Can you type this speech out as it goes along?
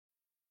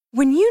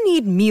When you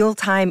need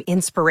mealtime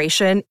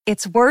inspiration,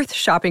 it's worth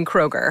shopping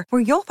Kroger,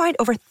 where you'll find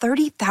over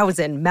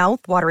 30,000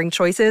 mouth-watering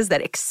choices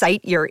that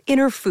excite your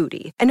inner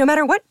foodie. And no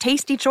matter what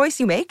tasty choice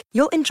you make,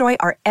 you'll enjoy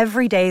our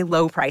everyday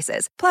low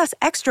prices, plus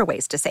extra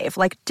ways to save,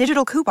 like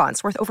digital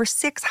coupons worth over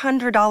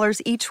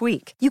 $600 each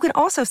week. You can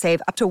also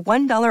save up to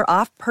 $1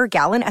 off per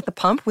gallon at the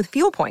pump with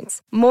fuel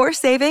points. More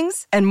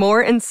savings and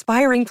more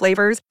inspiring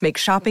flavors make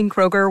shopping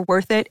Kroger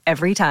worth it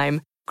every time.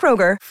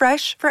 Kroger,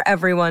 fresh for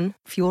everyone.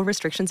 Fuel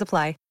restrictions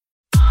apply.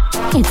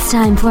 It's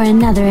time for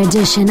another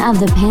edition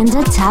of the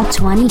Panda Top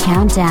 20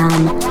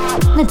 Countdown.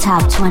 The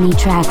top 20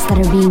 tracks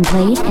that are being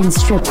played in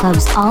strip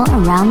clubs all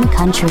around the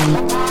country.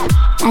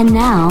 And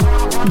now,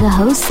 the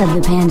hosts of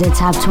the Panda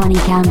Top 20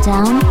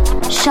 Countdown,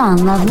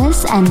 Sean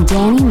Loveless and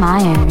Danny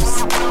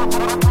Myers.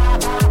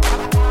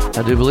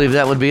 I do believe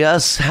that would be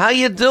us. How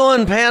you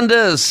doing,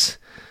 Pandas?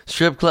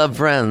 Strip club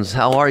friends,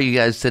 how are you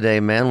guys today,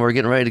 man? We're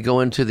getting ready to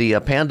go into the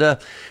Panda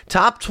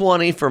Top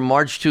 20 for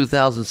March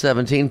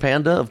 2017.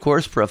 Panda, of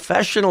course,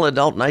 Professional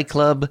Adult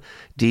Nightclub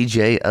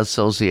DJ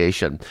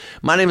Association.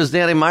 My name is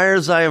Danny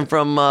Myers. I am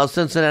from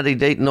Cincinnati,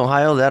 Dayton,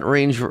 Ohio. That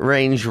range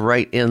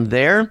right in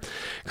there.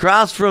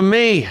 Across from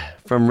me,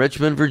 from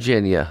Richmond,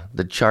 Virginia,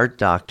 the chart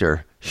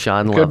doctor,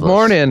 Sean Loveless. Good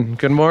morning.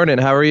 Good morning.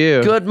 How are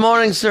you? Good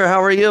morning, sir.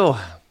 How are you?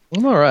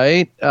 I'm all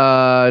right.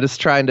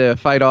 Just trying to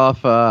fight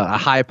off a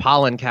high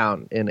pollen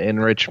count in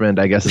Richmond,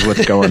 I guess is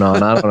what's going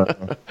on. I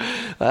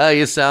don't know.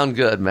 You sound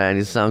good, man.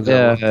 You sound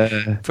good.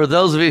 Yeah. For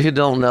those of you who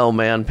don't know,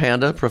 man,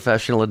 Panda,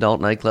 Professional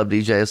Adult Nightclub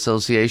DJ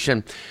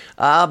Association.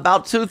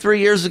 About 2-3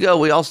 years ago,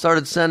 we all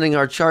started sending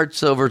our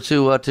charts over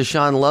to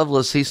Sean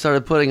Loveless. He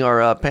started putting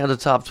our Panda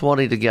Top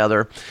 20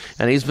 together,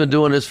 and he's been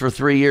doing this for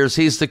 3 years.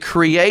 He's the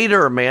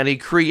creator, man. He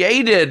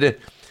created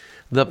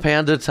the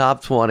Panda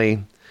Top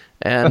 20.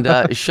 And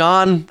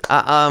Sean,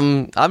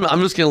 I'm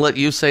just going to let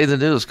you say the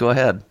news. Go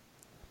ahead.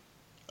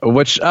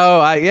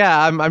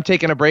 I'm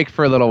taking a break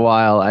for a little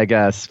while, I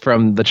guess,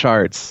 from the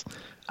charts.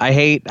 I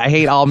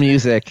hate all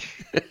music,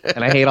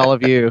 and I hate all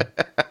of you.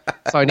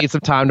 So I need some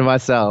time to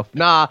myself.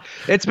 Nah,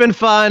 it's been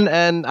fun,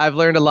 and I've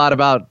learned a lot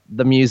about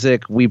the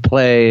music we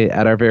play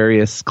at our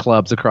various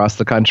clubs across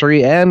the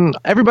country, and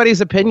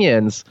everybody's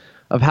opinions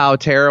of how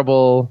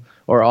terrible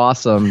or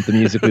awesome the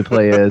music we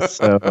play is.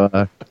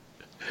 So.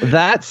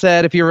 That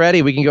said, if you're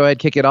ready, we can go ahead and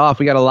kick it off.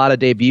 We got a lot of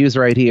debuts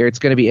right here. It's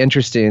going to be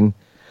interesting.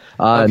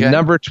 Okay.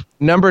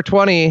 Number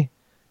 20,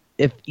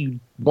 if you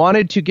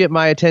wanted to get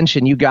my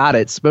attention, you got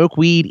it. Smoke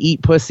Weed,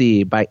 Eat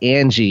Pussy by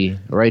Angie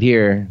right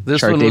here.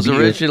 This one was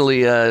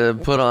originally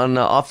put on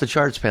Off the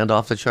Charts, Panda,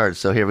 Off the Charts.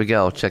 So here we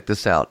go. Check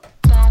this out.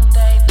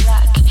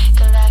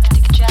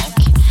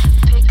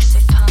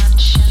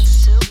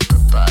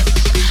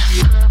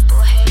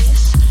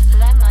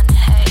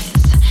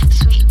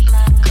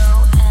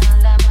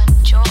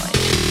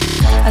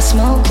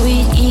 Smoke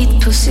weed,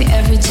 eat pussy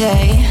every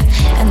day,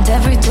 and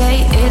every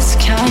day is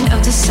kind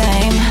of the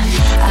same.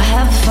 I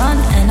have fun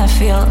and I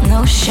feel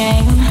no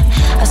shame.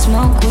 I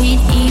smoke weed,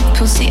 eat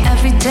pussy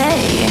every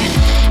day,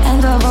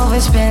 and I've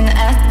always been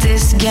at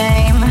this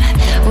game.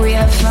 We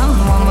have fun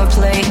when we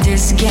play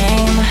this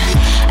game.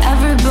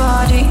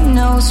 Everybody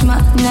knows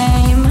my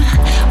name.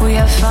 We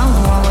have fun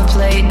when we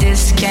play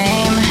this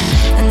game,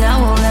 and I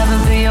will never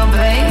be your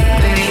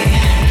baby,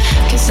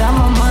 'cause I'm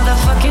a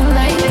motherfucking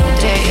lady.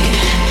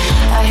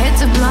 I hit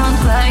the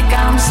blunt like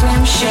I'm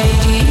Slim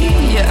Shady.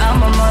 Yeah,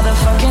 I'm a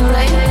motherfucking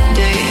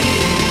lady,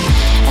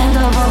 and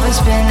I've always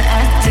been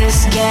at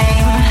this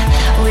game.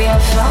 We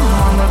have fun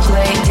when we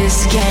play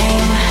this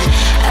game.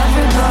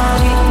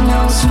 Everybody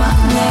knows my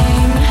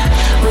name.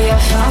 We have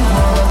fun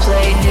when we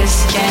play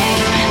this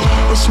game.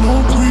 I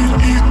smoke weed,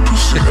 eat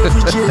pussy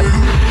every day.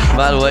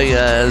 By the way,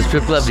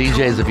 Strip Club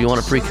DJs, if you want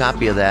a free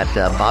copy of that,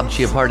 Bob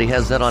Chiappardi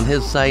has that on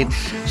his site,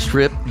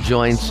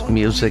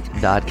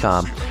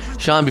 stripjointsmusic.com.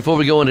 Sean, before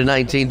we go into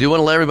 19, do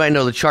want to let everybody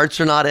know the charts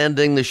are not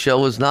ending. The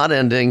show is not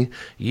ending.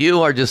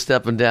 You are just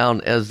stepping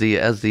down as the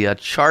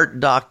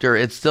chart doctor.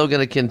 It's still going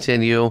to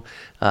continue.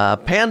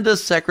 Panda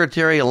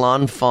Secretary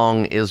Alon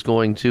Fong is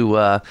going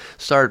to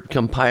start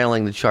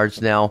compiling the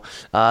charts now.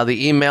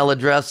 The email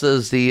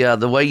addresses,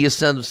 the way you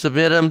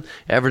submit them,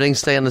 everything's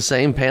staying the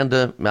same.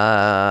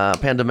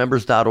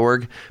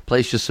 Pandamembers.org,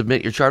 place you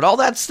submit your chart. All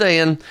that's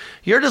staying.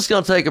 You're just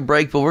going to take a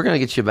break, but we're going to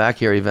get you back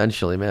here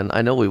eventually, man.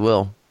 I know we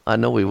will. Yeah,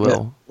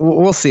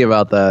 we'll see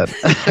about that.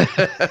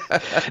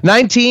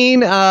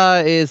 19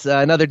 is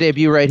another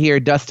debut right here.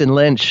 Dustin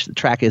Lynch. The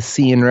track is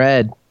Seeing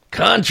Red.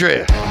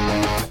 Country.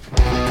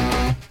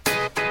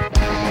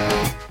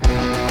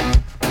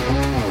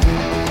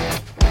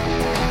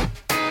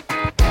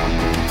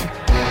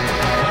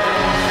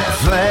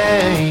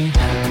 Flame,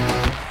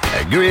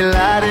 green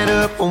lighted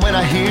up when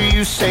I hear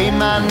you say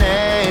my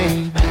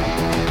name.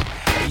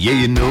 Yeah,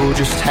 you know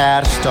just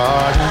how to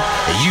start.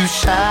 You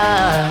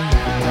shine.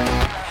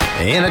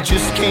 And I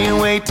just can't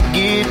wait to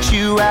get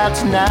you out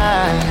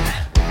tonight.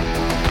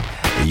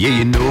 Yeah,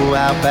 you know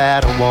how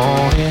bad I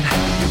want it.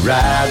 You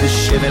ride the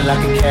Chevy like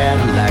a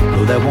Cadillac.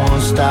 Blow that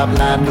one stop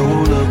line,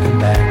 no looking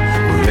back.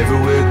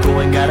 Wherever we're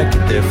going, gotta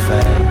get there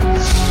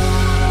fast.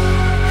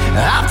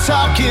 I'm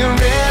talking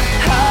red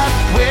hot,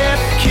 wet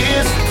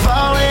kiss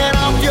falling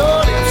off your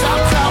lips.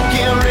 I'm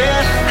talking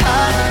red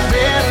hot,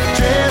 red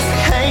dress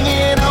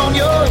hanging on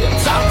your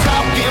hips. I'm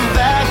talking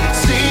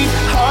backseat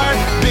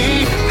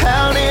heartbeat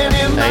pounding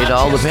in my Hey, to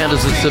all the chest.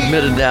 pandas that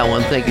submitted that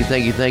one,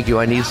 thank you.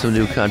 I need some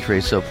new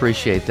country, so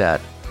appreciate that.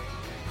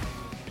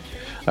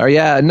 Oh,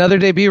 yeah. Another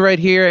debut right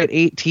here at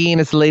 18.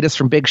 It's the latest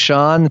from Big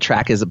Sean. The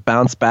track is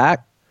Bounce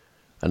Back.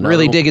 Another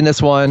Really one. digging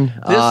this one,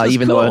 This is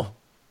even cool. though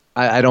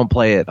I don't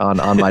play it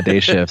on my day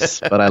shifts,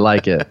 but I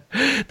like it.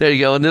 There you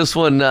go. And this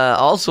one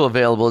also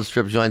available at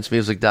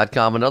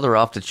stripjointsmusic.com. Another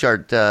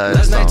off-the-chart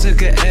Last night song.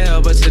 took a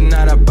L, but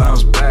tonight I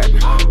bounce back.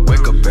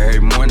 Wake up every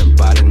morning,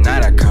 by the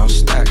night I count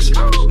stacks.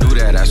 Knew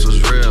that ass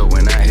was real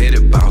when I hit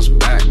it, bounce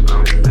back.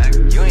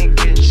 You ain't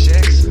getting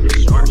checks.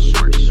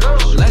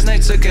 Last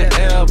night took a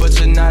L, but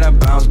tonight I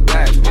bounce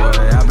back. Boy,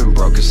 I've been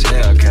broke as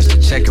hell, catch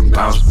the check and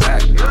bounce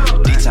back.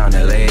 D-Town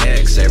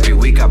LAX, every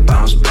week I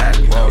bounce back.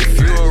 If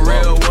you a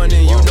real one,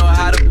 then you know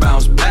how to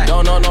bounce back.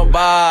 Don't know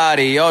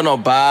nobody, oh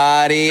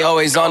nobody.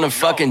 Always on the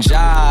fucking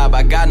job.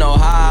 I got no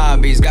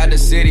hobbies. Got the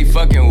city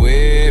fucking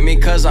with me,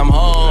 cause I'm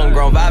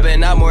homegrown.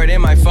 Vibing out more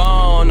than my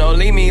phone. No,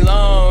 leave me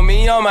alone,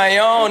 me on my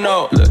own.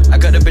 No, look, I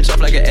cut the bitch off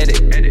like an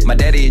edit. My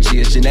daddy G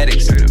is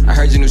genetics. I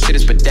heard your new shit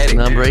is pathetic.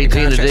 Number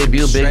 18 to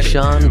debut, Big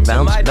Sean,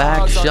 Bounce My Back.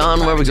 dogs on Sean,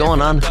 the where we private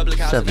going on? public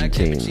house, and I can't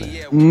 17. picture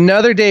yet.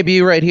 Another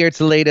debut right here. It's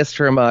the latest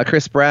from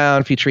Chris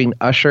Brown featuring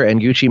Usher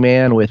and Gucci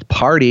Mane with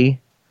Party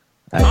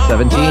at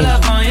 17. Pull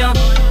up on your,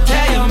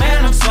 tell your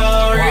man I'm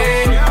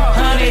sorry.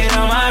 100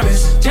 on my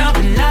wrist,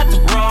 jumping out the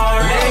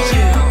Rory.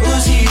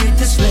 Uzi hit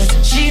the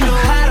split, she know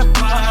how to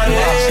party.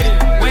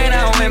 When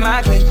I'm with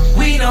my clique,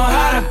 we know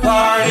how to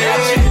party.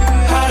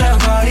 How to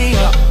party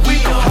up, we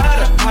know how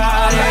to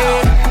party.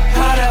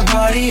 How to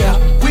party up,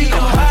 we know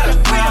how to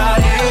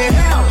party.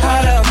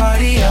 How to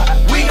party up,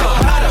 we know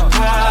how to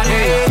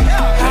party.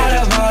 How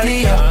to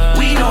party up,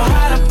 we know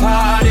how to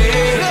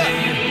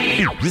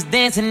party. Was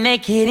dancing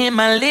naked in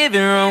my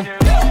living room.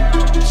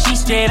 She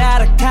straight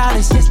out of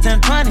college, just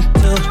turned 22.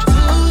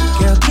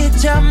 Girl,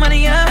 get your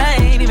money up, I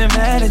ain't even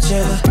mad at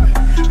you.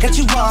 Got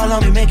you all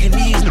on me, making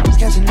these niggas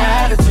catch an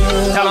attitude.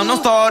 Tell them don't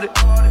start it,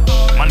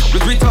 my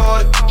niggas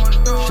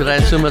retarded. Should I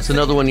assume that's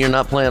another one you're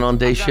not playing on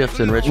day shift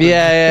in Richmond?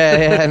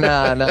 Yeah,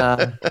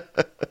 nah.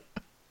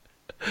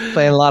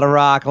 Playing a lot of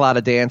rock, a lot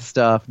of dance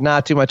stuff.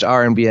 Not too much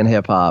R&B and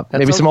hip hop.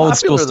 Maybe sounds some old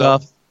school popular, though.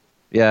 stuff.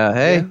 Yeah,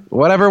 hey,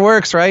 whatever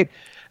works, right?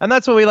 And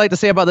that's what we like to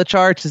say about the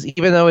charts is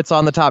even though it's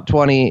on the top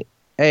 20,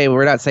 hey,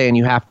 we're not saying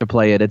you have to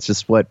play it. It's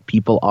just what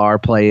people are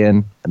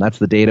playing, and that's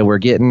the data we're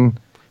getting.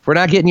 If we're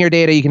not getting your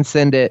data, you can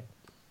send it.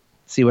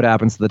 See what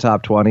happens to the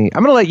top 20.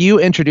 I'm going to let you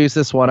introduce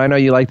this one. I know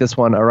you like this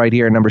one right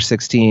here, number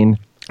 16.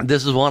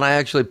 This is one I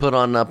actually put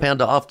on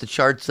Panda Off the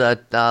Charts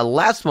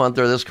last month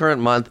or this current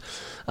month.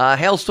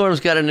 Hailstorm's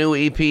got a new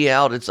EP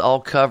out. It's all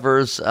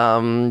covers.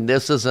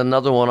 This is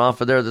another one off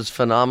of there that's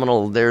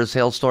phenomenal. There's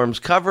Hailstorm's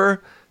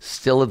cover,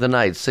 Still of the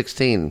Night,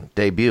 16,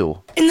 debut.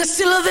 In the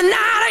still of the night,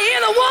 I hear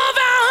the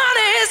wolfhound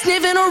honey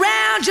sniffing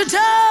around your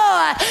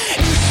door.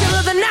 In the still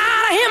of the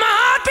night, I hear my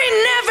heart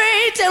beating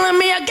every, telling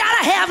me I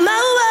gotta have more.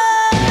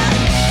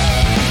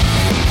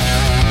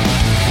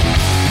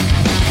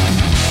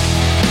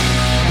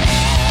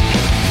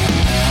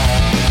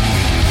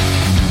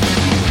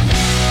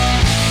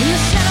 In the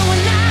shadow of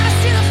night, I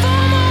see the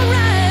full moon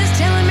rise,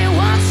 telling me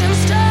what's in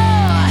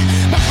store.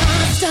 My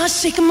heart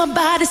starts shaking, my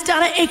body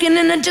started aching,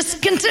 and I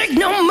just can't take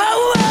no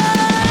more.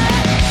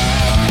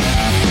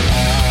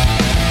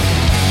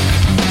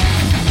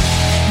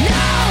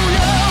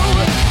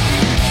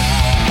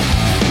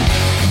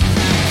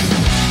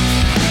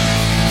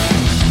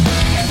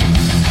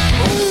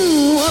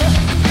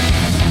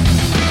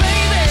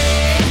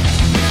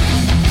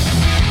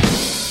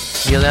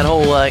 Yeah, that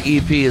whole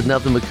EP is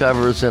nothing but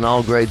covers and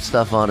all great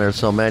stuff on there.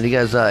 So, man, you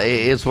guys,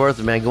 it's worth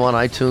it, man. Go on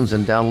iTunes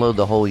and download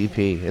the whole EP.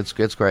 It's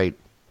great.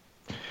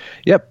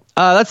 Yep.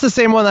 That's the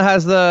same one that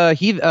has the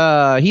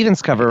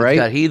Heathens cover, right?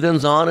 It's got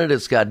Heathens on it.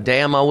 It's got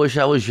Damn, I Wish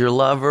I Was Your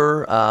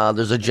Lover.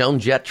 There's a Joan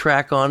Jett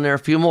track on there. A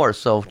few more,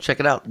 so check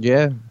it out.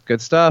 Yeah, good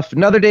stuff.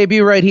 Another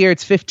debut right here.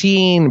 It's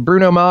 15.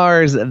 Bruno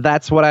Mars,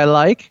 That's What I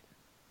Like.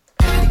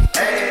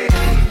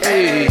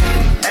 Hey.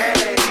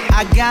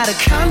 I got a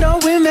condo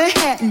in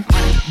Manhattan.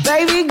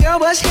 Baby girl,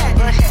 what's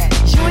happening?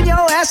 You and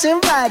your ass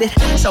invited,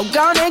 so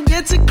gonna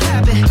get to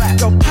clapping.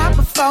 Go pop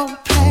it for a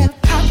plan,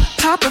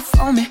 pop it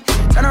for me.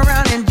 Turn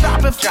around and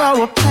drop it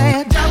for a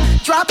plan,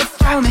 drop it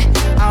for me.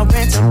 I'll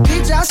rent a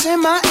beach house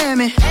in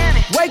Miami.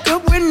 Wake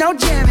up with no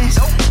jammies.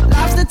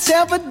 Lobster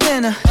tail for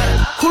dinner.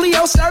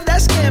 Julio served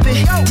that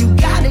scampi. You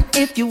got it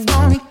if you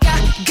want it.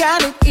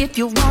 Got it if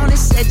you want it.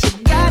 Said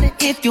you got it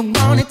if you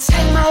want it.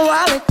 Take my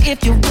wallet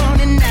if you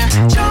want it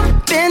now.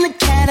 Jump in the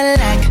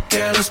Cadillac.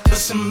 Girl, let's put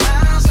some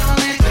miles on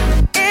it.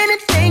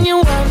 Anything you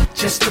want,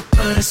 just to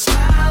put a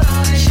smile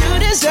on it. You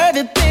deserve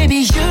it, baby.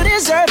 You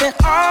deserve it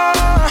all.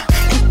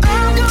 And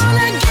I'm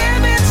gonna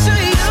give it to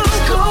you.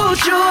 Gold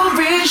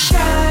jewelry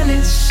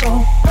shining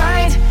so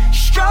bright.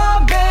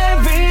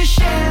 Strawberry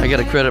champagne. I got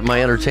a credit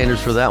my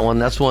entertainers for that one.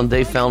 That's one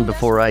they found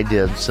before I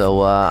did.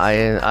 So,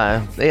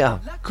 yeah,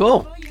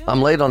 cool.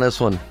 I'm late on this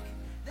one.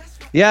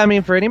 Yeah, I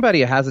mean, for anybody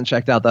who hasn't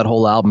checked out that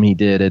whole album he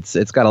did,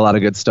 it's got a lot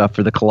of good stuff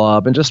for the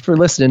club and just for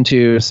listening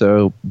to.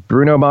 So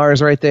Bruno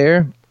Mars right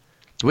there.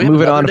 Do we have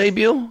another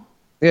debut?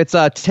 It's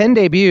 10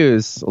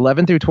 debuts.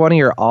 11 through 20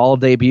 are all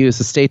debuts,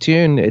 so stay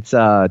tuned. It's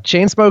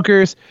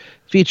Chainsmokers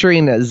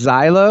featuring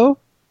Xylo.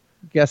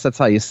 I guess that's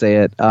how you say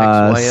it.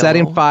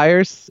 Setting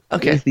Fires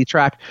is the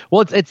track.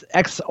 Well, it's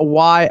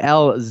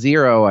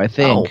XYL0, I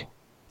think.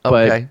 Oh,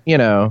 okay. But, you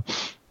know,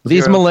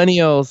 these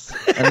millennials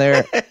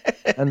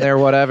and their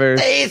whatever.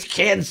 These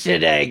kids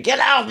today, get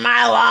off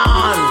my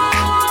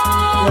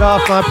lawn. Get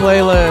off my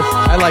playlist.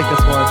 I like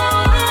this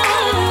one.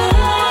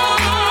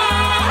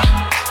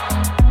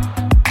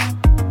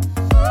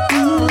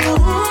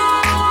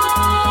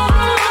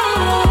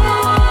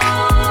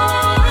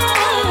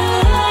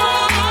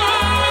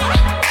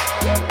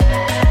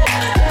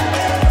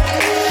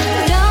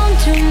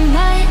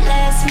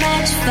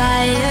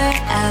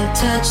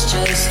 Touch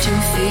just to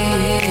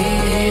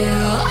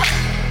feel.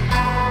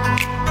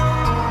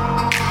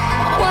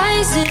 Why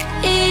is it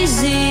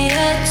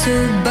easier to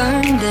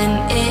burn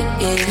than it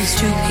is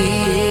to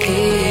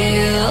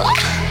heal?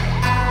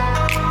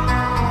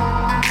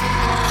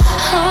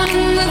 Hot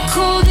in the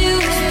cold you've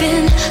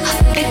been, I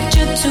begged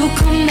you to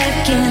come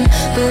back in,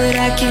 but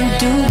I can't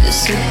do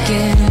this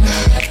again.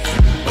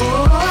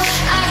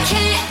 I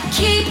can't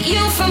keep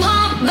you from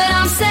home, but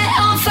I'm set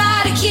on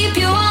fire to keep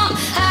you warm.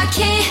 I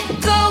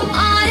can't go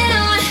on and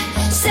on,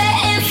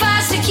 setting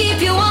fires to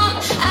keep you warm.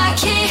 I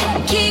can't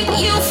keep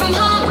you from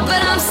home, but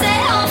I'm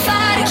set on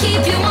fire to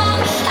keep you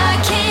warm. I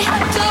can't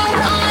go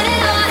on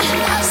and on,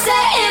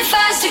 setting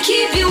fires to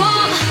keep you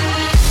warm.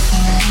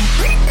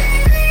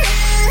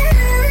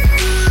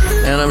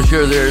 And I'm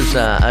sure there's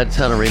a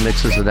ton of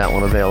remixes of that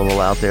one available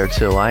out there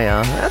too.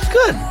 That's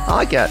good. I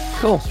like that.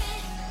 Cool.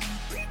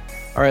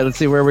 All right, let's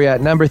see where we're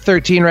at. Number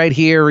 13 right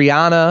here,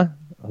 Rihanna,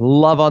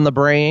 Love on the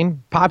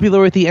Brain.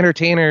 Popular with the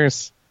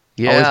entertainers.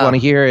 Yeah. Always want to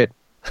hear it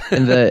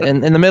in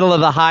the middle of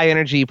the high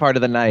energy part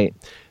of the night.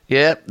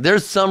 Yeah,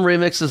 there's some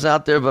remixes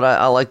out there, but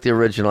I like the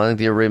original. I think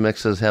the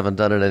remixes haven't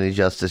done it any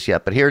justice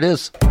yet, but here it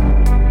is.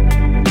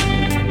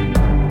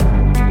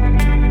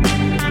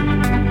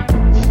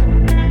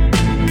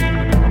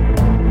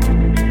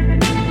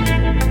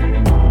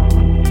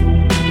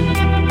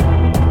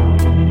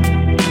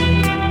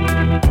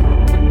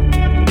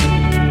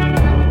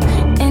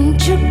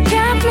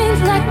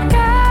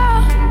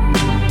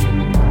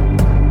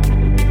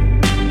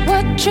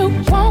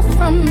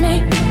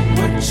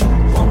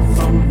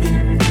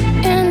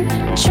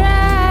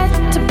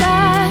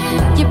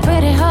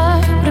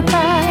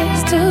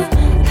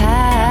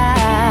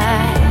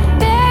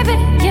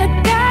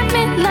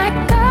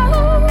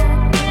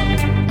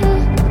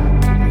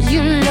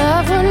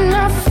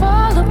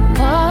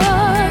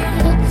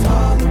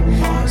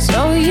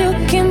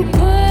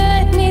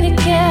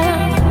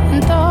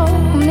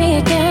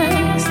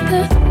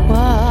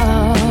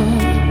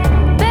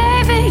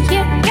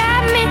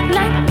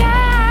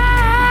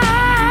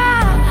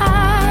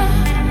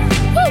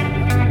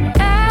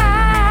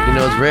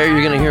 Rare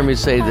you're going to hear me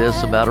say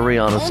this about a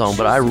Rihanna song,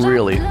 but I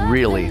really,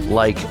 really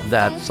like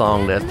that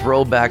song, that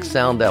throwback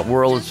sound, that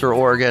Wurlitzer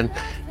organ.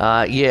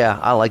 Yeah,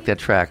 I like that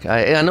track.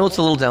 I know it's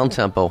a little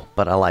down-tempo,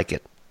 but I like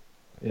it.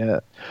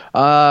 Yeah.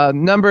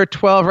 Number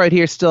 12 right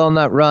here, still on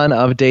that run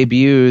of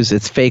debuts.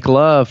 It's Fake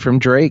Love from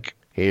Drake.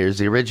 Here's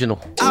the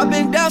original. I've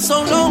been down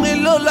so long, it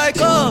look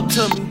like up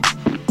to me.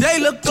 They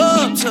look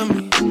up to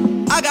me.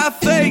 I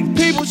got fake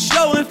people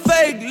showing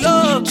fake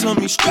love to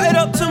me. Straight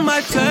up to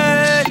my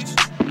face.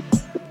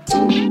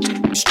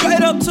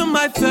 Straight up to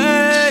my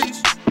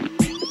face.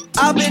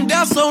 I've been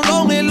down so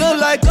long, it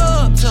look like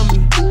up to me.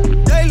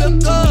 They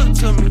look up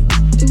to me.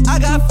 I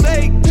got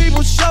fake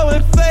people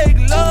showing fake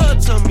love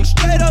to me.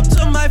 Straight up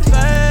to my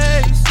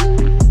face.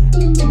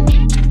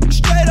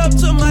 Straight up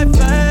to my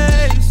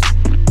face.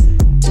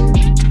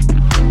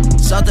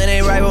 Something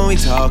ain't right when we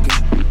talking.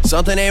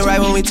 Something ain't right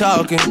when we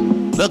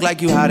talking. Look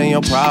like you hiding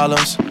your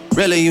problems.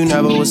 Really, you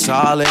never was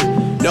solid.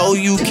 No,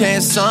 you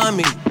can't sign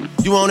me.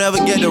 You won't ever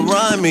get to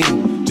run me.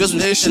 Just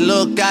when this shit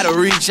look, gotta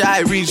reach,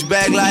 I reach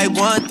back like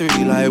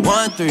 1-3, like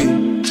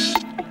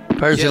 1-3.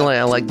 Personally,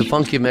 I like the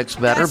funky mix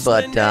better,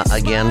 but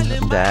again,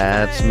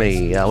 that's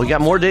me. We got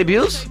more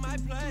debuts?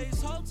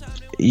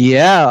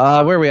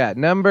 Yeah, where are we at?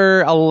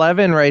 Number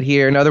 11 right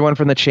here. Another one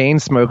from the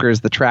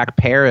Chainsmokers, the track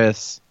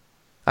Paris.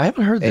 I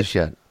haven't heard this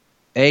yet.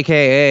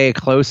 AKA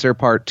Closer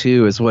Part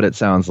 2 is what it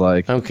sounds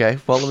like. Okay,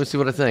 well, let me see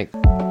what I think.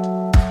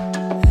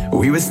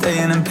 We were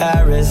staying in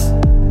Paris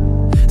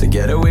to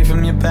get away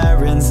from your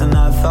parents, and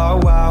I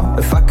thought, wow,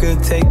 if I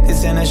could take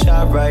this in a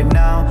shot right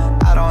now,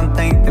 I don't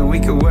think that we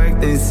could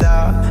work this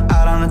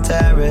out on the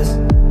terrace.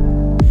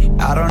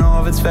 I don't know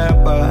if it's fair,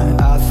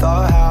 but I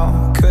thought,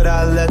 how could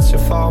I let you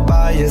fall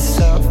by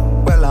yourself?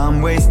 Well,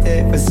 I'm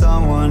wasted with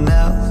someone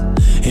else.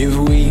 If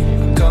we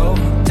go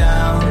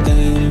down,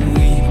 then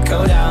we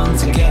go down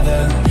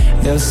together.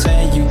 They'll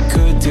say you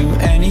could do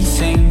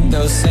anything.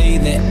 They'll say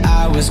that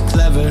I was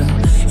clever.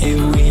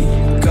 If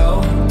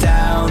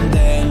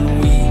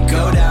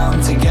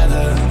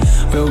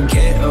We'll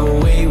get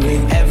away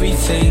with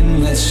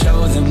everything. Let's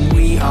show them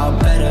we are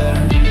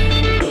better.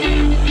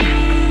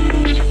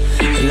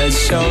 Let's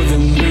show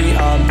them we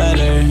are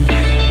better.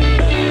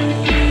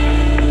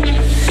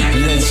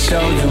 Let's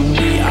show them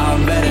we are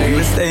better. We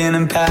were staying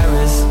in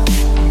Paris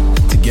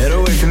to get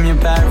away from your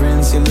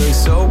parents. You look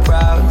so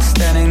proud,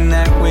 standing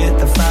there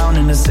with a frown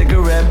and a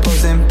cigarette,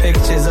 posting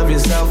pictures of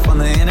yourself on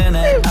the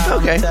internet.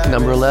 Okay,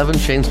 number 11,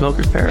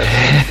 Chainsmokers Paris.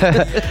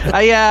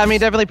 Yeah, I mean,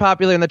 definitely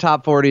popular in the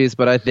top 40s,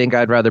 but I think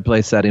I'd rather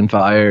play Setting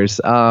Fires.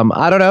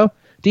 I don't know.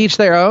 To each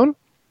their own.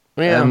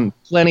 Yeah.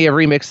 Plenty of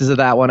remixes of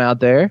that one out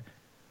there.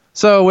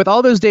 So with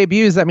all those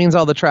debuts, that means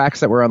all the tracks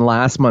that were on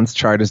last month's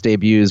chart as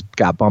debuts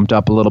got bumped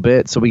up a little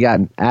bit. So we got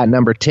at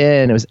number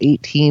 10, it was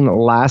 18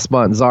 last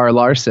month, Zara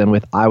Larsson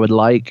with I Would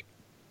Like.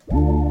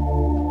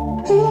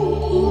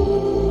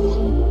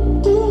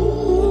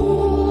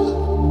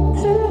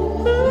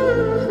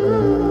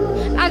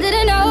 I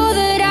didn't know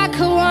that I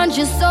could want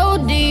you so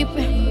deep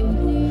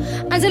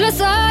until I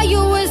saw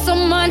you with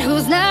someone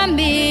who's not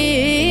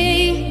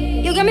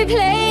me. You got me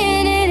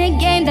playing in a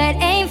game that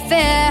ain't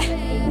fair,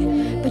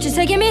 but you're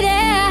taking me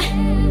there.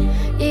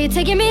 Yeah, you're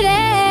taking me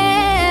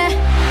there.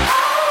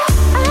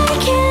 I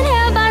can't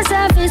help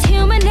myself, it's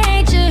human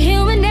nature,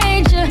 human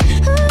nature.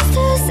 Who's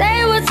to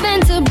say what's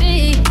meant to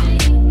be?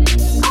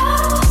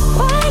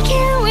 Why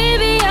can't we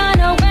be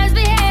on our worst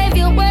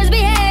behavior when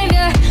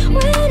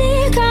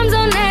it comes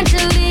on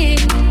naturally?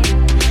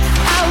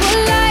 I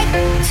would like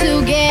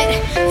to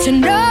get to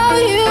know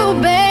you,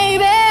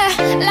 baby.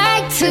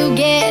 Like to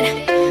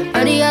get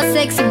under your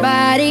sexy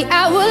body.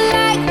 I would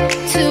like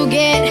to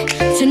get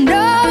to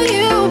know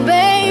you,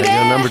 baby.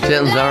 Number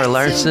 10, Zara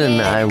Larsson,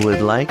 I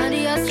Would Like.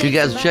 So you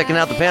guys are checking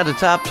out the Panda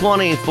Top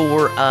 20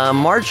 for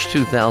March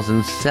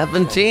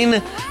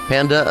 2017.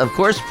 Panda, of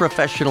course,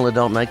 Professional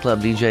Adult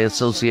Nightclub DJ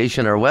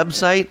Association. Our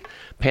website,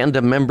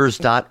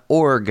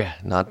 pandamembers.org.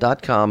 Not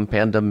 .com,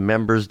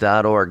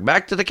 pandamembers.org.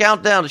 Back to the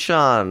countdown,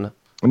 Sean.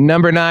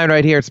 Number 9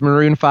 right here, it's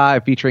Maroon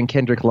 5 featuring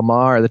Kendrick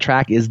Lamar. The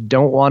track is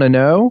Don't Wanna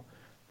Know.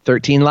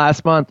 13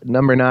 last month,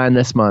 number 9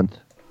 this month.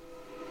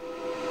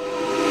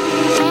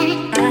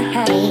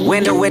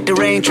 Window with the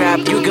raindrop,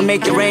 you can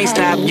make the rain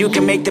stop, you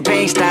can make the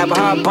pain stop.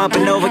 Heart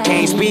pumping over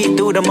cane, speed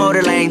through the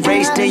motor lane,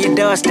 race to your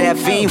doorstep,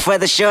 fiend for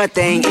the sure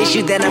thing.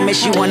 Issue that I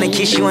miss you, wanna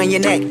kiss you on your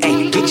neck,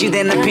 ayy. Get you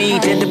then a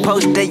pin to the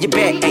post of your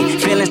back,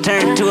 ayy. Feelings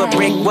turned to a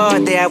brick wall,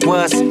 there I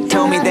was.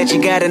 Told me that you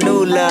got a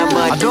new love,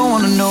 but I don't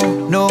wanna know,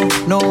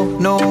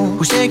 no,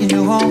 who's taking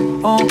you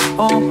home,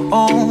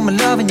 I'm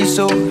loving you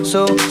so.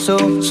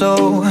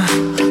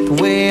 The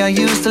way I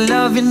used to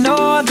love you, no,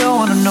 I don't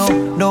wanna know,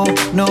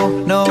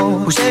 no,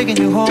 who's taking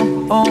you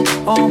home, I'm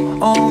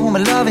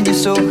loving you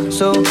so.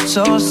 The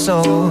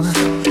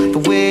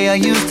way I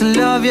used to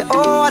love you,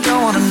 oh, I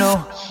don't wanna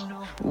know.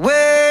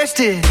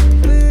 Wasted,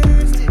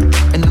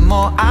 and the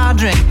more I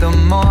drink, the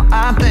more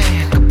I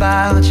think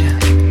about you.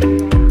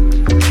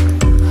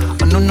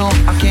 Oh, no,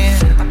 I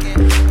can't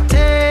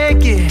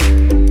take it.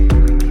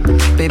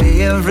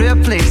 Baby, every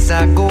place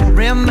I go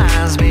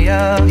reminds me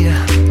of you.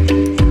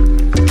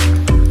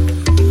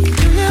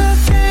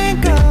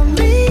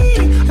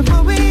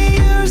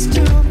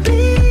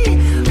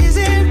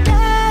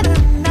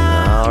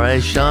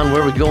 Sean,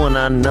 where are we going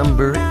on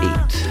number 8?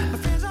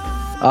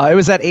 It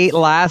was at 8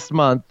 last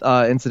month,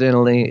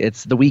 incidentally.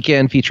 It's The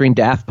Weeknd featuring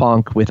Daft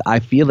Punk with I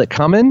Feel It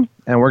Comin',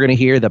 and we're going to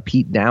hear the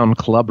Pete Down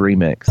Club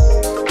remix.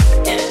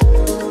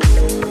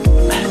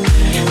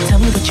 Tell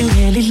me what you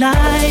really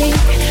like.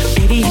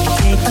 Baby, you can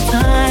take my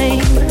time.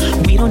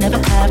 We don't ever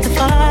have to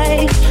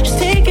fight. Just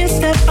take it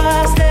step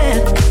by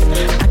step.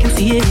 I can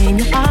see it in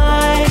your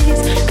eyes,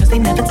 cause they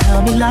never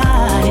tell me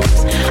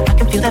lies. I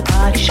can feel that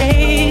body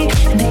shake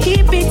and the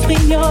heat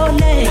between your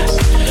legs.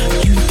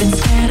 You've been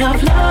scared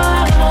of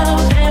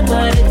love and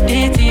what it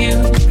did to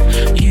you.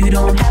 You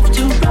don't have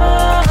to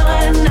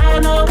run, I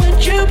know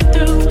what you've been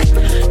through.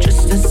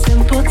 Just a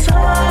simple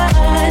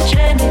touch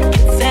and it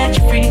can set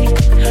you free.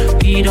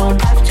 We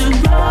don't have to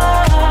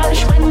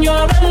rush when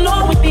you're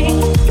alone with me. I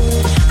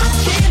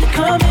feel it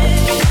coming,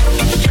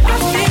 I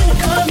feel it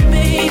coming,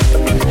 babe.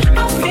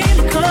 I feel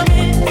it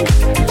coming,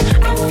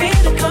 I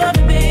feel it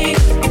coming, babe. I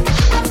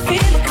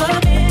feel it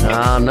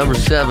coming. Number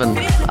 7.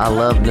 I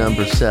love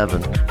number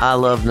 7. I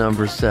love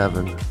number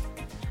 7.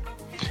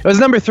 It was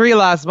number 3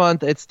 last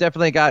month. It's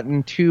definitely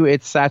gotten to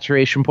its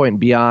saturation point and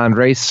beyond.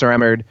 Ray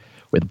Sremmurd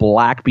with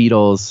Black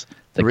Beatles,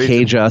 the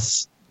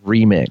K-Just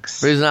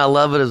remix. The reason I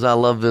love it is I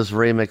love this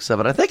remix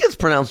of it. I think it's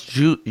pronounced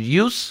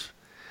Juice.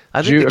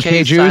 I think the K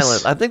is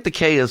silent. I think the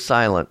K is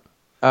silent.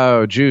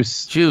 Oh,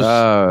 Juice.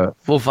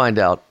 We'll find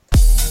out.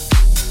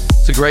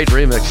 It's a great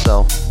remix,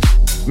 though.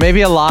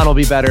 Maybe Alon will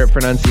be better at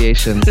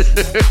pronunciations.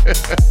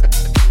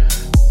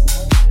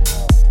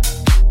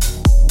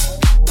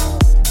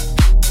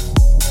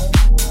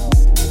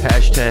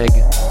 Hashtag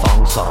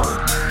Fong Song.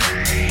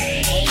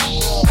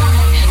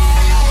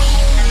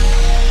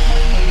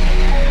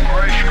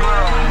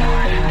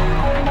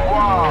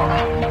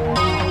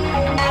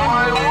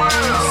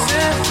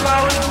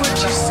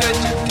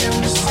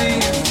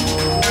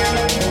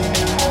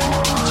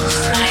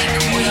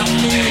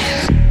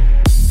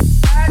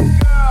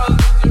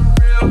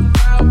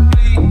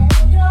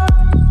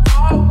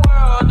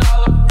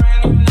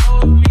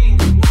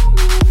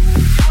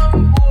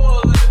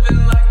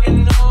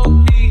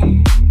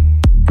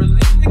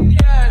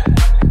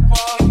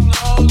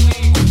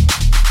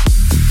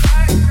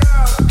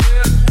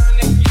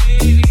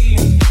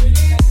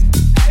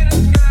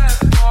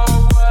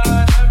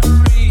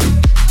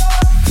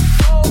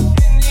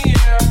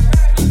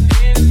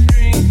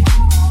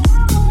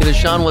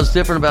 what's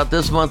different about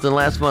this month than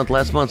last month?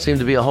 Last month seemed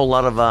to be a whole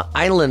lot of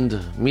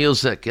island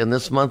music, and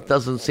this month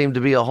doesn't seem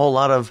to be a whole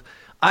lot of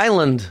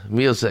island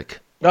music.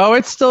 Oh,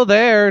 it's still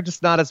there,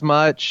 just not as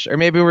much. Or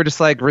maybe we're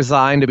just like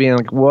resigned to being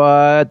like,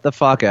 what the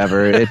fuck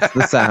ever. It's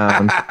the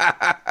sound.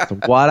 It's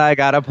what I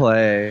gotta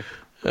play.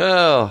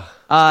 Oh.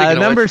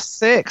 Number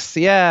 6,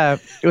 yeah.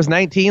 It was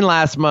 19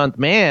 last month.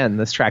 Man,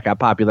 this track got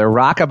popular.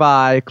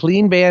 Rockabye,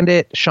 Clean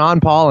Bandit,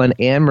 Sean Paul, and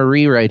Anne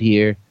Marie right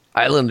here.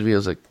 Island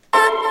music.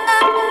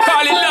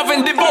 Call it love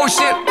and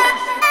devotion.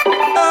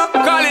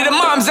 Call it a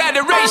mom's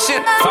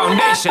adoration.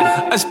 Foundation,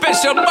 a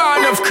special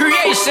bond of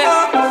creation.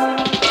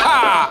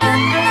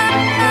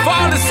 For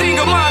all the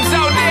single moms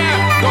out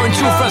there going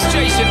through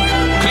frustration.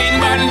 Clean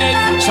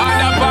Bandit,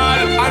 Sean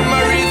Paul, Anne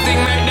Marie thing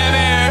make them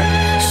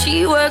air.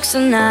 She works the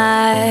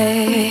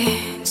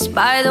nights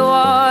by the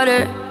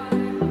water.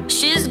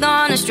 She's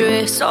gone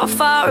astray, so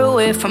far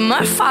away from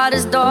her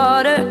father's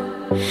daughter.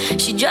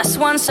 She just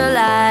wants a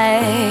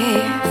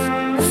life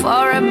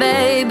for a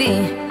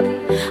baby.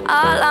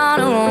 All on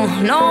her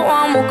own, no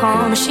one will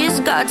come. She's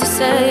got to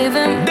save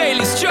him.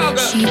 Daily struggle.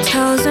 She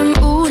tells him,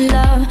 ooh,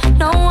 love,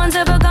 no one's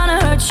ever gonna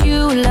hurt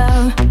you,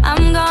 love.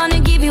 I'm gonna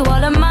give you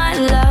all of my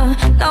love.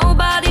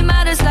 Nobody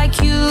matters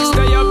like you.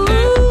 Stay up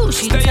there.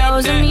 She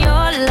tells him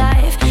your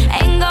life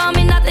ain't gonna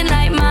be nothing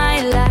like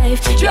my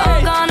life.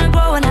 You're gonna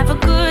grow and have a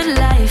good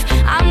life.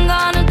 I'm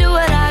gonna do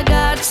what I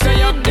got to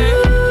Stay up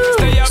there.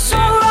 Stay up so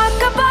there.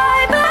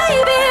 rockabye,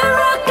 baby,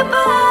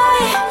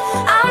 rockabye.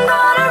 I'm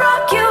gonna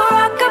rock you,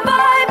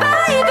 rockabye,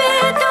 baby.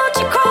 Don't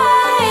you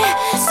cry.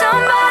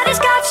 Somebody's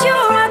got you,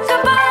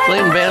 rockabye.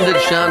 Clean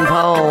Bandit, Sean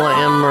Paul,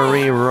 Anne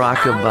Marie,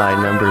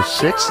 Rockabye, number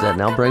 6. That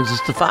now brings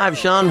us to 5,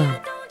 Sean.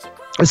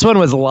 This one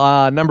was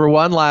number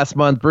 1 last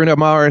month. Bruno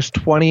Mars,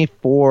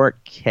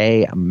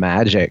 24K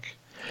Magic.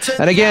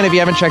 And again, if you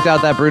haven't checked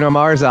out that Bruno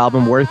Mars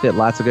album, worth it.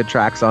 Lots of good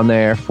tracks on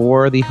there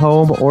for the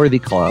home or the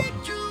club.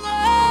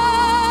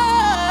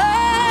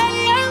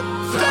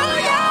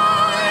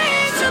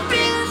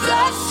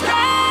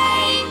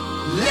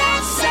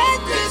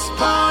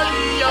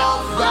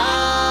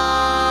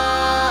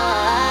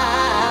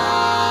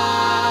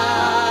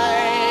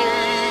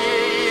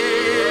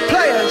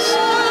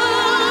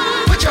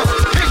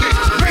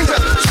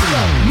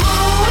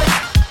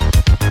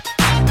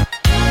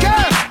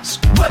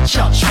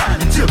 Y'all trying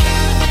to do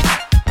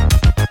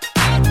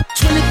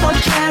 24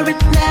 karat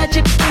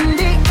magic in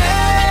the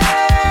air.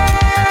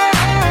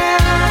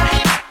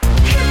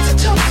 Head to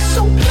toe,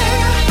 so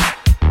player.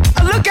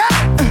 Look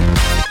out.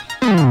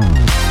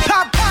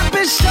 Pop, pop,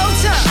 it's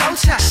showtime.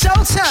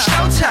 Showtime.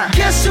 Showtime.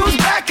 Guess who's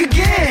back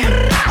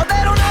again? Oh,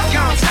 they don't know.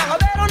 Oh,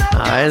 they don't know.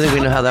 I think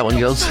we know how that one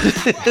goes.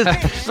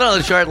 It's been on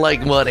the chart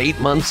like, 8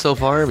 months so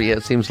far? But yeah,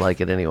 it seems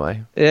like it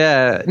anyway.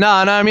 Yeah. No,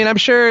 I mean, I'm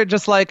sure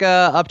just like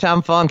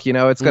Uptown Funk,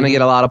 it's going to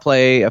get a lot of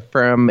play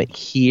from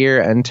here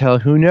until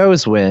who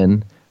knows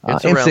when.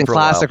 It's around instant for a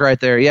classic while. right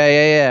there.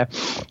 Yeah.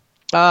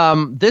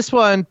 This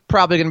one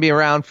probably going to be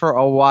around for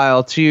a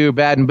while too.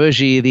 Bad and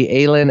Bougie, the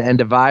Aylin and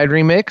Divide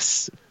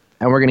remix.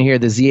 And we're going to hear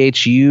the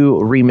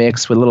ZHU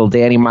remix with little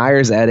Danny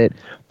Myers edit.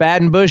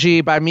 Bad and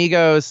Bougie by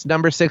Migos,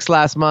 number 6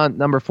 last month,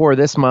 number 4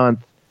 this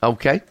month.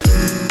 Okay.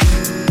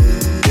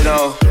 You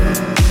know,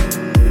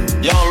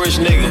 young rich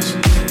niggas.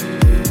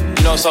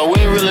 So we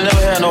ain't really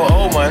never had no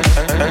old money.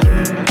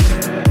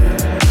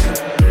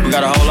 We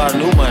got a whole lot of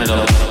new money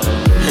though.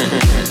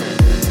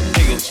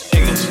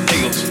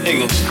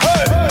 Eagles.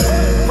 Hey.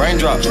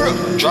 Raindrop,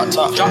 drop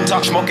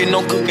top, smoking,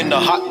 no cooking, the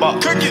hot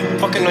pot. Cooking,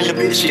 fucking on your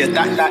bitch, yeah,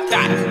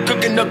 that.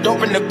 Cooking up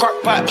dope in the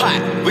crock pot.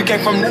 We came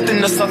from nothing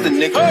to something,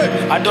 nigga.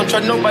 Hey. I don't try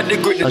nobody,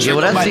 grip the Okay,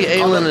 well, that's the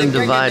Aylin and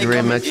Divide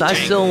remix. I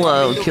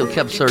still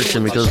kept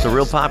searching because it's a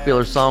real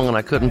popular song, and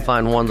I couldn't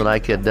find one that I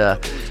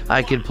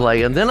could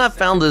play. And then I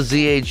found the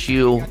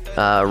ZHU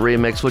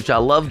remix, which I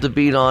love the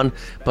beat on,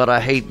 but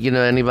I hate,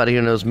 anybody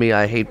who knows me,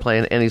 I hate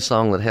playing any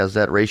song that has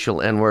that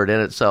racial N-word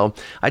in it. So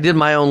I did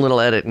my own little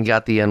edit and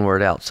got the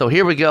N-word out. So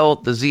here we go,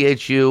 the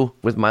ZHU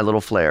with my little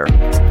flair.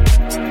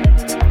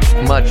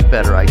 Much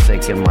better, I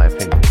think, in my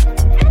opinion.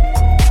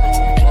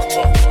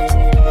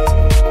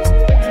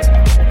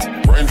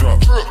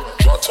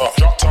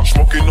 Drop top,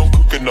 smoking, no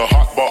cooking, the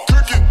hot pot.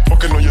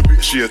 Fucking on your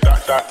bitch, yeah,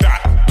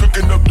 that.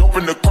 Cooking up dope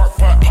in the crock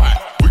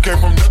pot. We came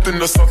from nothing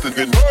to something.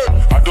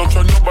 I don't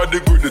try nobody,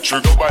 grip the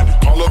trigger. Nobody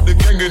call up the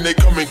gang and they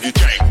come and get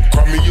gang.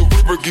 Cry me a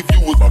river, give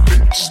you a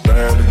bitch.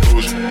 Bad and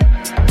bougie.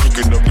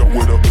 Cooking up dope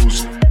with a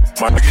Uzi.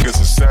 My niggas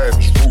are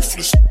savage,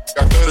 ruthless.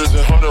 Got 30s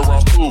and 100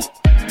 rounds too.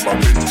 My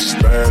bitch is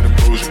bad and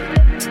bougie.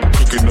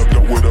 Cooking up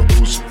dope with a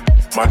Uzi.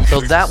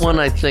 So that one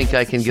I think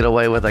I can get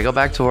away with. I go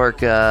back to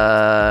work in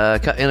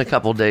a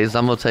couple days.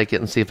 I'm going to take it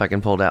and see if I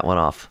can pull that one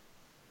off.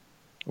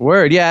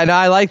 Word. Yeah, no,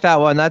 I like that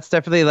one. That's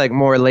definitely like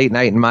more late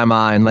night in my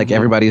mind. Like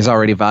everybody's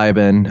already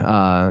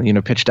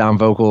vibing, pitch down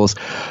vocals.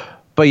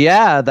 But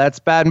yeah, that's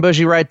Bad and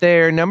Bougie right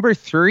there. Number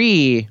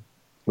 3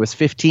 was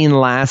 15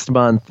 last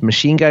month.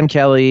 Machine Gun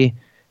Kelly,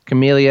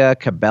 Camila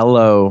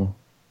Cabello.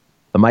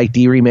 The Mike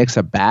D remix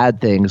of Bad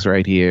Things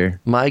right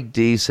here. Mike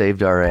D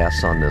saved our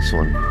ass on this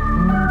one.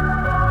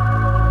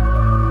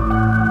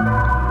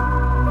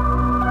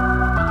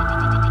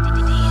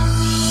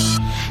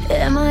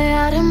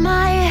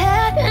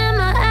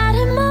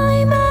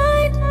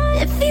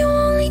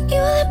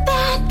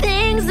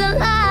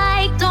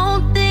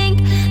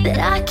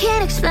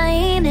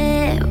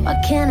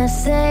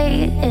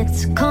 say?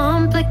 It's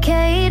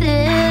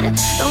complicated.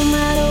 No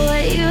matter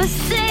what you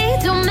say,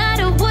 don't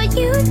matter what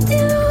you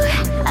do,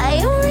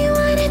 I only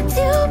wanna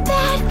do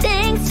bad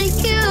things to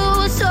you.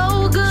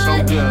 So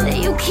good that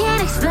you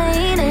can't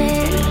explain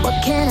it.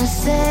 What can I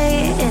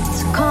say?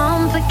 It's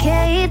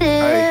complicated.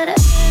 Hey,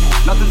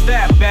 nothing's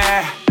that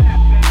bad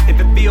if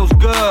it feels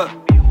good.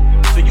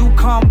 So you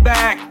come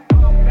back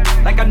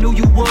like I knew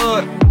you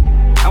would.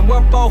 And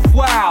we're both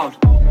wild,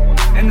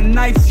 and the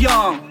night's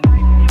young.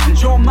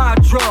 Enjoy my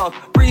drug,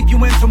 breathe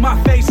you into my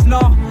face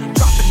numb.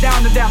 Drop it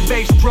down to that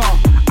bass drum.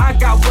 I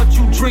got what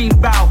you dream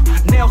about.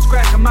 Nails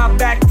scratching my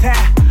back tap.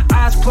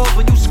 Eyes closed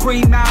when you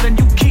scream out, and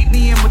you keep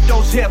me in with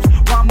those hips.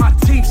 While my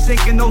teeth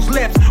sink in those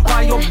lips.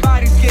 While your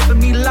body's giving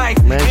me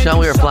life. Man, Sean,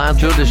 we are flying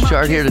through this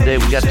chart here today.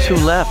 We got two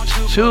left.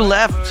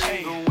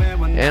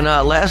 And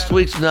last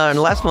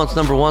month's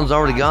number one's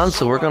already gone,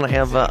 so we're going to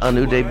have a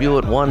new debut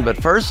at 1. But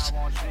first,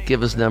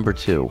 give us number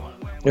 2.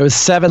 It was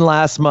 7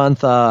 last month.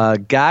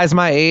 Guys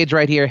my age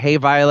right here, Hey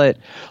Violet.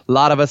 A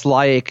lot of us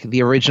like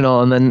the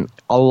original, and then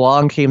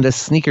along came this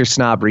Sneaker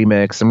Snob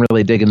remix. I'm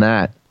really digging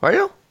that. Are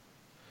you?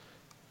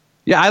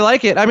 Yeah, I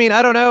like it. I mean,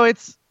 I don't know.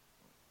 It's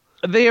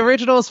the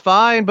original is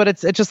fine, but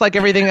it's just like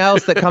everything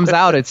else that comes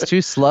out. It's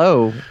too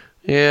slow.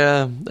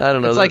 Yeah, I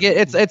don't know. It's like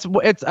it's.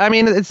 I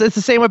mean, it's the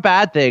same with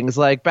Bad Things.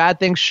 Like Bad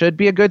Things should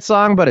be a good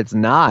song, but it's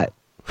not.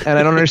 And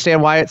I don't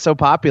understand why it's so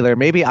popular.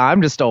 Maybe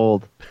I'm just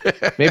old.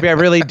 Maybe I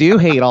really do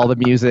hate all the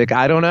music.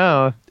 I don't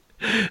know.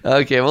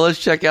 Okay, well, let's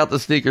check out the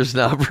Sneaker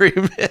Snob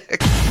remix.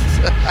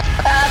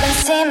 I've been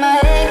seeing my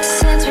ex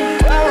since we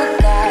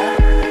broke up.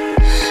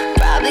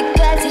 Probably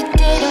 'cause he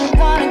didn't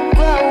wanna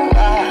grow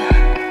up.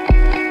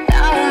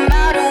 Now I'm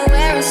out and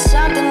wearing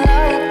something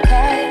low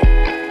cut.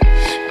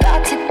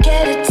 About to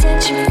get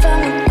attention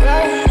from a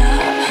grown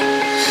up.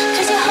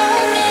 'Cause you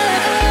hold me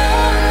like a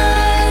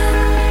woman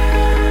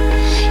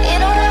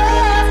in a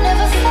way I've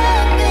never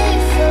felt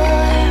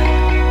before.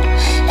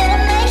 And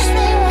it makes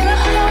me wanna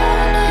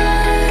hold on.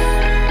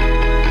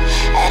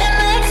 And it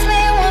makes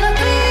me wanna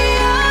be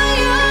on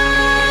you.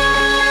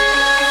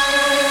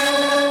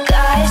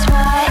 Guys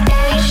my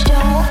age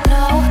don't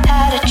know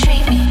how to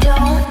treat me.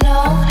 Don't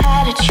know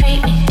how to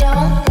treat me.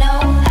 Don't know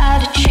how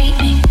to treat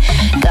me.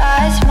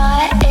 Guys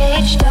my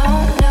age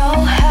don't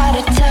know how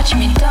to touch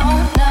me.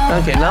 Don't know.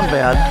 Okay, not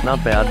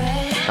bad.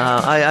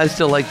 I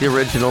still like the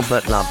original,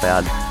 but not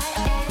bad.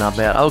 Not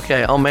bad.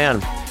 Okay, oh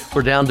man,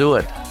 we're down to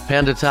it.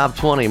 Panda Top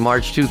 20,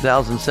 March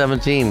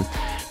 2017.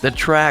 The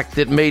track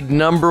that made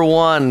number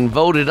 1,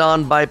 voted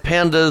on by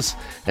Pandas,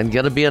 and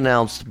going to be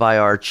announced by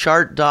our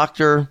chart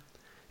doctor,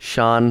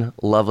 Sean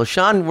Loveless.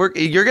 Sean,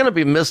 you're going to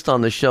be missed on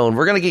the show, and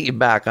we're going to get you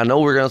back. I know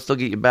we're going to still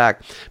get you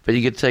back, but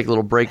you get to take a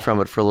little break from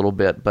it for a little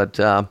bit. But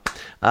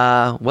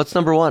what's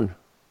number 1?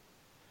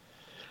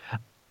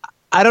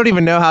 I don't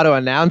even know how to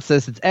announce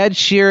this. It's Ed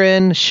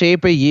Sheeran,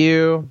 Shape of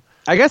You.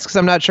 I guess because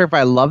I'm not sure if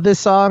I love this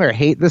song or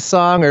hate this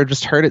song or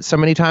just heard it so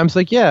many times.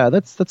 Like, yeah,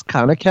 that's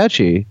kind of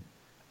catchy.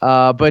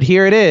 But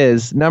here it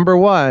is, number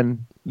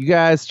 1. You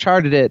guys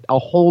charted it a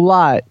whole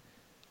lot.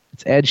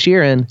 It's Ed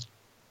Sheeran.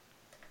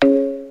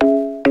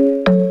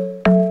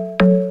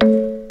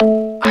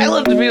 I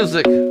love the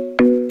music.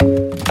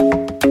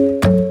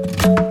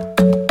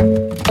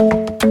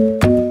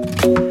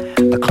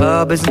 The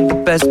club isn't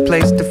the best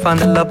place to find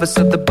the lovers,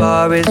 so the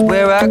bar is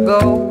where I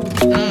go.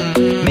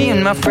 Me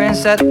and my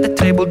friends at the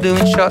table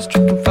doing shots,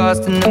 tripping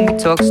fast, and then we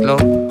talk slow.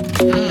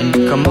 And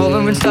you come over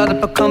and start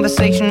up a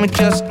conversation with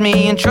just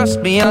me, and trust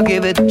me, I'll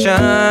give it a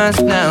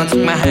chance. Now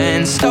take my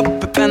hand, stop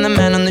it, and the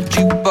man on the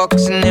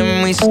jukebox, and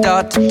then we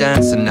start to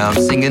dance. And now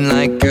I'm singing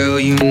like, girl,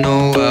 you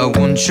know I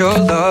want your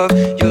love.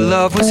 Your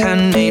love was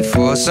handmade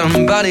for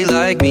somebody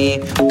like me.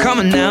 Come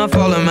on now,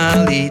 follow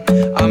my lead.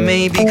 I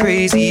may be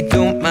crazy,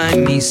 don't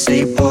mind me.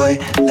 Say, boy,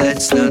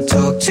 let's not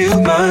talk too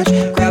much.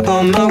 Grab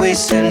on my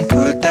waist and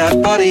put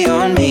that body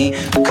on me.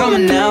 Come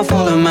on now,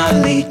 follow my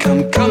lead.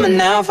 Come on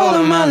now,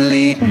 follow my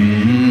lead.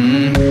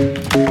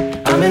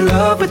 I'm in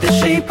love with the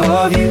shape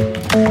of you.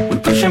 We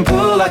push and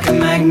pull like a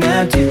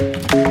magnet do.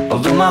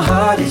 Although my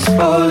heart is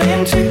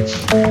falling too.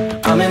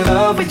 I'm in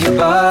love with your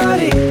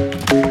body.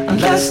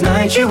 And last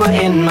night you were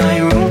in my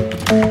room.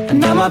 And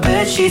now my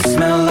bedsheets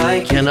smell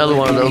like you. Another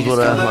one of those with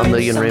a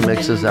million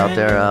remixes out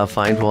there.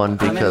 Find one,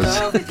 because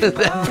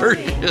that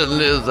version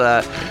is,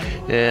 I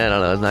don't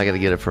know, it's not going to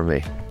get it from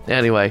me.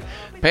 Anyway,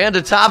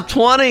 Panda Top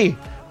 20,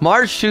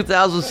 March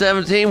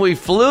 2017. We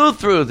flew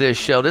through this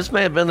show. This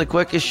may have been the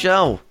quickest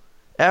show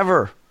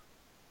ever.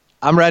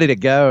 I'm ready to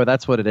go.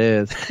 That's what it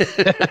is.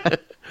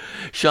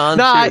 Sean,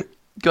 no,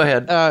 go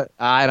ahead.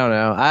 I don't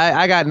know.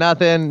 I got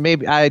nothing.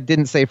 Maybe I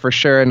didn't say for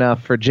sure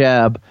enough for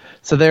Jeb.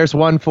 So there's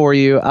one for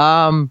you.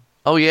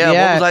 Oh, yeah.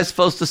 What was I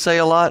supposed to say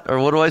a lot? Or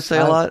what do I say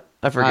a lot?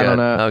 I forget. I don't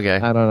know. Okay.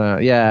 I don't know.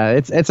 Yeah,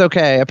 it's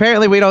okay.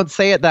 Apparently we don't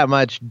say it that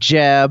much,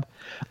 Jeb.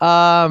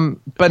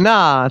 But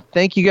nah,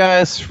 thank you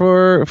guys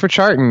for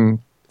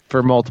charting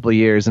for multiple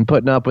years and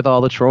putting up with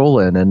all the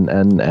trolling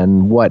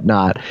and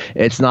whatnot.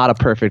 It's not a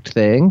perfect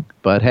thing,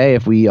 but hey,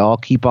 if we all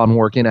keep on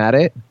working at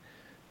it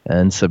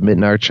and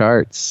submitting our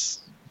charts,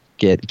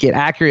 get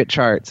accurate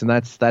charts, and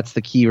that's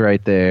the key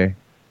right there.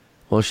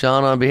 Well,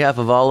 Sean, on behalf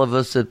of all of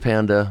us at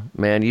Panda,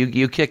 man,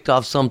 you kicked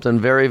off something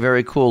very,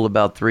 very cool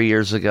about 3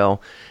 years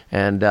ago.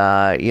 And,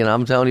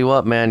 I'm telling you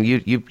what, man,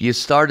 you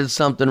started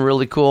something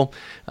really cool.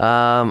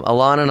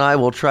 Alana and I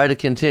will try to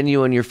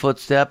continue in your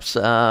footsteps,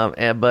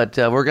 but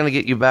we're going to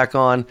get you back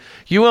on.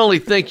 You only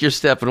think you're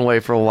stepping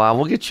away for a while.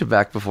 We'll get you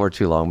back before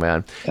too long,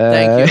 man.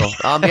 Thank you.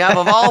 On behalf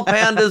of all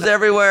Pandas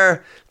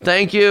everywhere,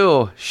 thank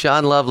you,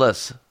 Sean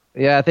Loveless.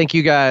 Yeah, thank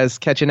you guys.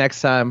 Catch you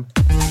next time.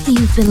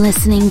 You've been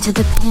listening to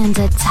the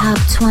Panda Top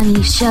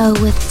 20 show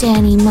with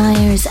Danny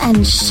Myers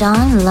and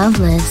Sean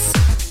Loveless.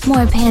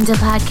 More Panda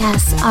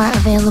podcasts are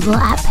available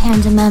at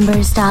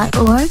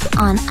pandamembers.org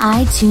on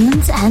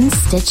iTunes and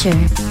Stitcher.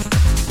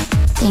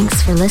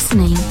 Thanks for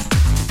listening.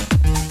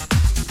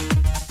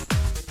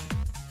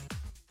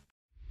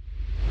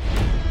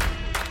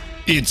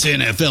 It's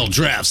NFL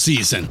draft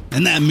season,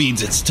 and that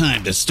means it's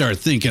time to start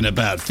thinking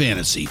about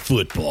fantasy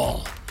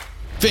football.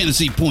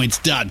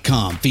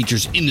 FantasyPoints.com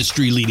features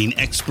industry-leading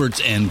experts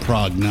and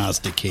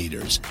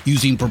prognosticators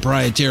using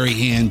proprietary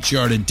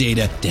hand-charted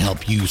data to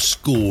help you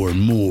score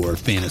more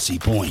fantasy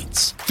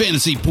points.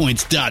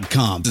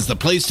 FantasyPoints.com is the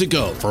place to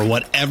go for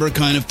whatever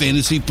kind of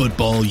fantasy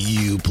football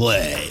you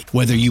play.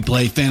 Whether you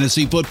play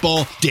fantasy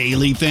football,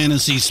 daily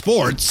fantasy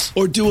sports,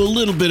 or do a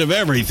little bit of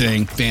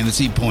everything,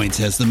 Fantasy Points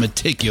has the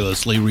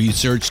meticulously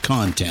researched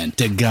content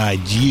to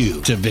guide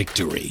you to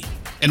victory.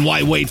 And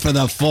why wait for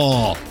the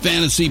fall?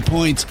 Fantasy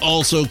Points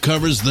also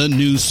covers the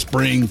new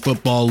spring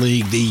football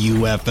league, the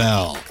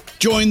UFL.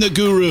 Join the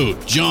guru,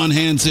 John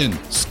Hansen,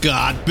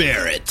 Scott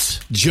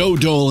Barrett, Joe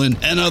Dolan,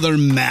 and other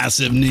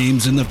massive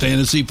names in the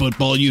fantasy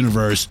football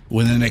universe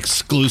with an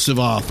exclusive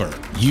offer.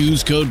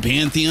 Use code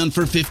Pantheon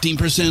for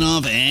 15%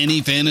 off any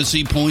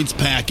Fantasy Points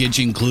package,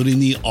 including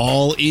the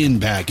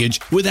all-in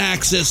package, with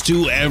access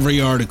to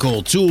every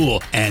article,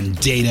 tool, and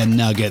data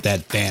nugget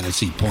that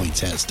Fantasy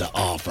Points has to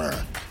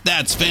offer.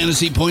 That's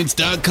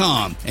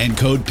FantasyPoints.com and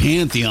code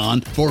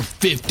Pantheon for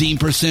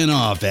 15%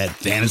 off at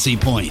Fantasy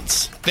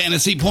Points.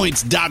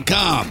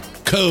 FantasyPoints.com,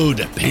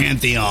 code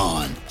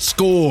Pantheon.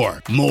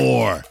 Score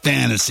more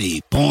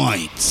fantasy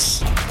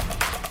points.